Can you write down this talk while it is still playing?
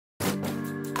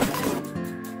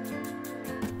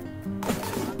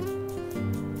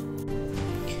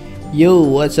Yo,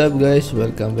 what's up guys?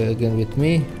 Welcome back again with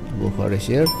me, Bukhari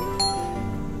here.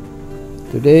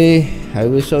 Today I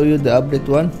will show you the update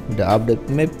 1, the update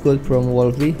map code from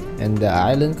Wolfie, and the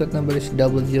island code number is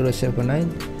 0079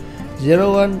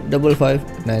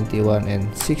 015591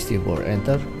 and 64.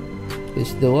 Enter.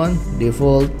 It's the one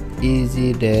default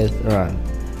easy death run.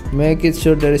 Make it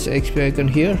sure there is XP icon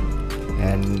here,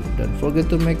 and don't forget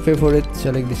to make favorite,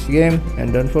 select this game,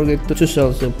 and don't forget to choose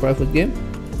also private game,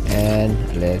 and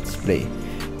let's play.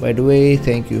 By the way,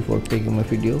 thank you for clicking my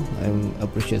video. I'm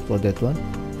appreciate for that one.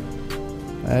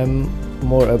 I'm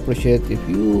more appreciate if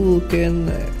you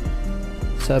can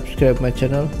subscribe my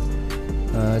channel.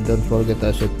 Don't forget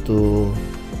also to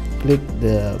click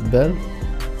the bell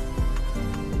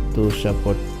to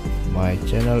support my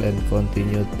channel and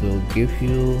continue to give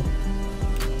you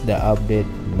the update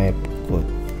map code.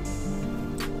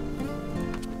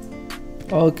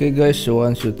 Okay guys, so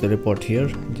once you teleport here,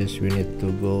 just we need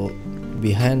to go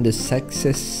behind the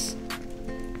success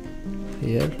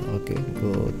here. Okay,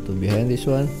 go to behind this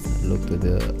one, look to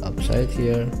the upside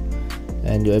here,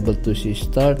 and you're able to see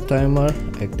start timer.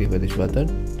 Activate this button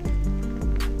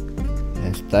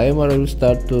and timer will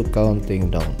start to counting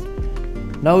down.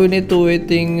 Now we need to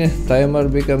waiting timer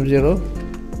become 0.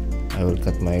 I will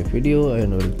cut my video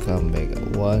and will come back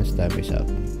once time is up.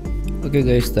 Okay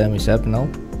guys, time is up now.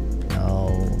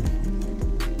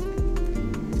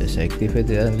 Just activate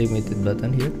the unlimited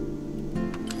button here.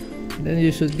 Then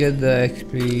you should get the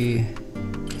XP,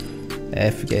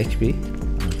 AFK XP.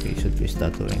 Okay, should be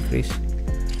start to increase.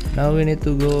 Now we need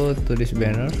to go to this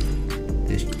banner,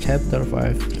 this chapter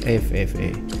 5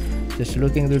 FFA. Just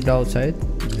looking to the outside,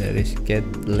 there is get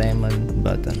lemon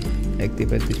button.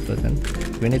 Activate this button.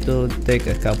 We need to take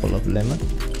a couple of lemon,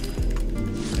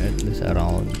 at least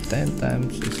around 10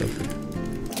 times is okay.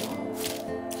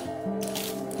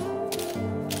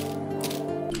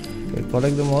 We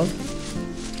collect them all.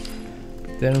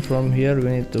 Then from here we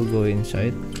need to go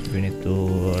inside. We need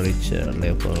to reach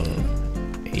level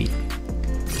 8.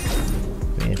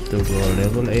 We need to go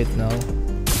level 8 now.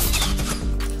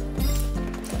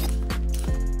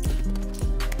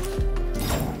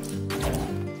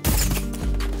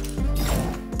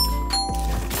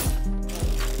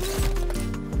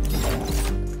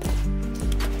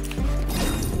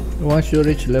 Once you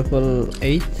reach level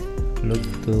 8, look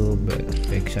to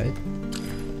back side.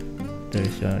 There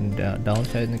is a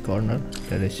downside in the corner.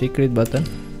 There is secret button.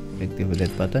 Activate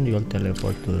that button. You will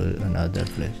teleport to another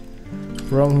place.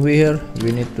 From here,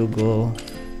 we need to go.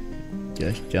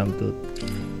 Just jump to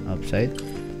upside.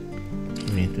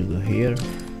 We need to go here.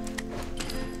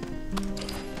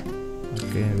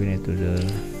 Okay, we need to the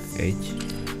edge.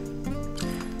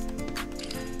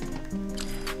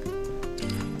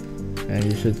 And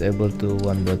you should able to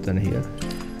one button here.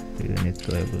 You need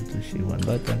to able to see one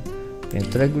button.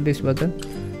 Interact with this button,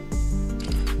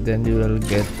 then you will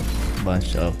get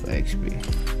bunch of XP.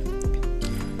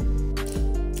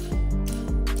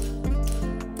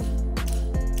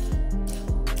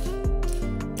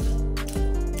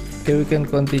 Okay, we can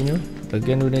continue.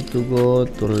 Again, we need to go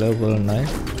to level 9.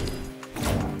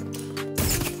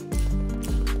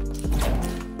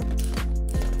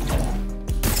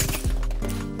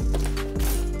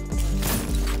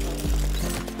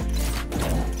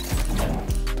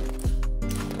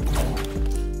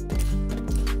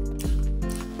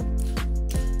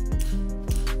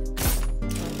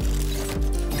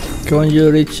 When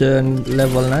you reach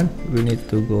level 9, we need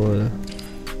to go a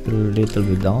little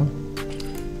bit down.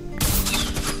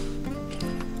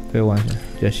 Okay, once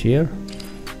just here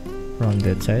from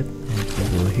that side, you need to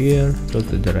go here, look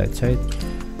to the right side,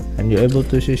 and you're able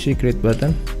to see secret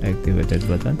button. Activate that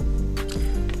button,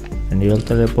 and you'll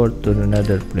teleport to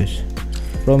another place.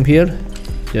 From here,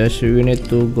 just we need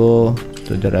to go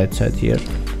to the right side here.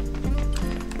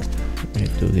 We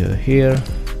need to go here,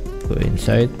 go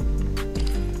inside.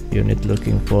 You need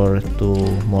looking for to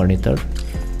monitor.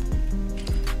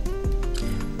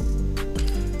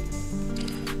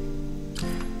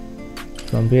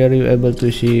 From here you're able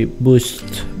to see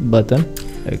boost button.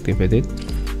 Activate it.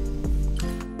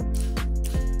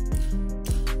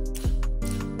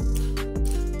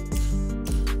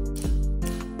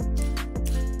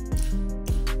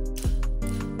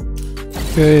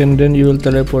 Okay, and then you will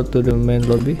teleport to the main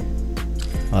lobby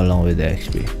along with the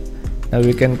XP. Now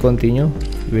we can continue.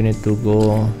 We need to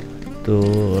go to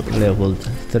level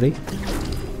 3.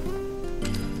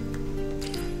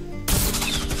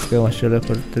 Okay, once you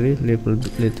level 3,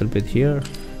 little bit here,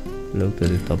 look to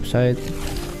the top side,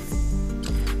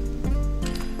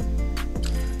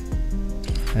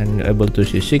 and able to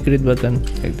see secret button.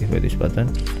 Activate this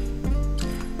button,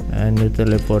 and you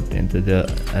teleport into the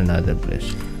another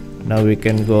place. Now we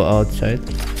can go outside.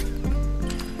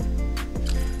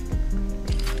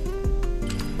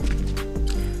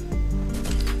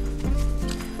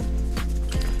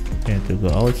 We have to go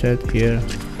outside here.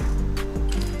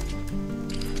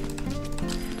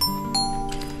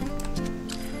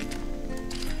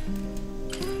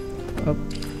 Up.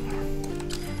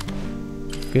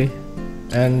 Okay,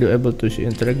 and you're able to see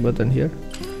interact button here.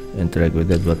 Interact with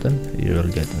that button, you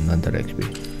will get another XP.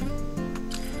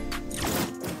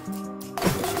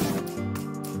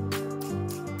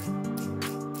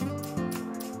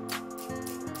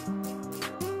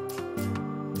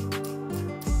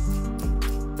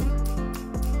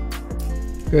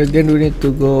 Okay, again we need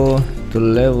to go to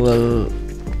level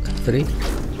 3,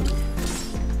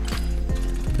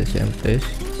 the same place.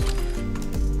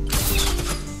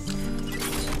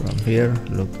 From here,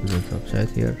 look to the top side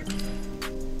here.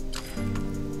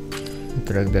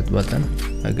 Interact that button.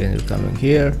 Again, you're coming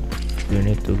here. You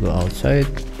need to go outside.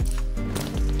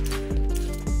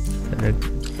 Direct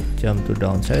jump to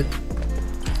downside.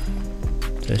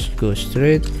 Just go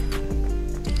straight.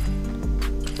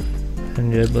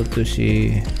 And you're able to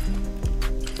see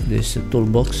this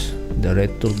toolbox, the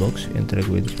red toolbox. Interact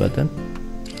with this button.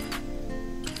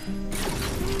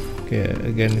 Okay,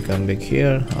 again come back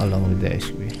here along with the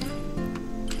XP.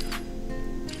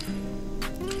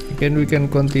 Again we can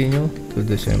continue to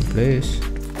the same place.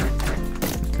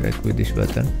 Interact with this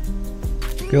button.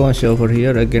 Okay, once you're over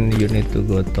here, again you need to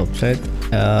go top side,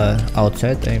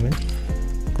 outside I mean.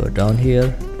 Go down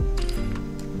here,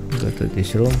 go to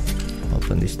this room,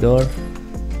 open this door,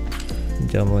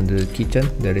 jump on the kitchen.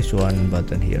 There is one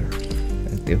button here.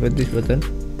 Activate this button.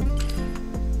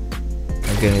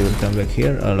 Again you will come back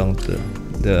here along to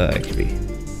the XP.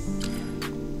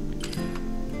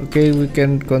 Okay, we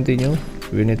can continue.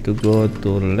 We need to go to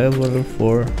level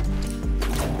 4.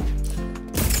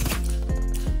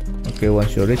 Okay,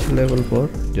 once you reach level 4,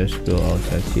 just go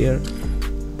outside here,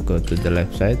 go to the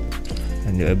left side,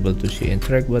 and you're able to see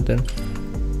interact button.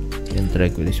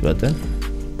 Interact with this button.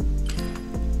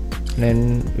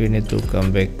 Then we need to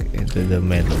come back into the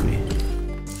main lobby.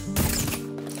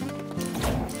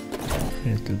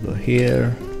 We need to go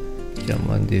here, jump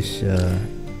on this,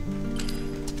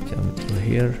 jump to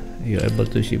here. You're able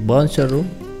to see bouncer room.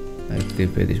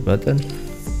 Activate this button.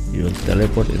 You will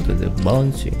teleport into the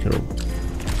bouncing room.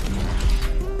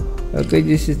 Okay,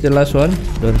 this is the last one.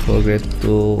 Don't forget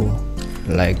to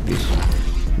like this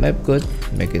map code,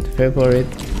 make it favorite,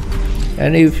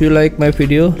 and if you like my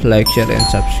video, like, share and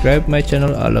subscribe my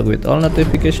channel along with all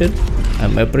notifications.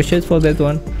 I'm appreciated for that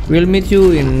one. We'll meet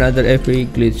you in another every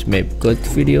glitch map code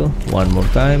video. One more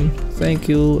time, thank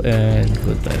you and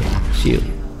goodbye. See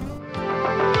you.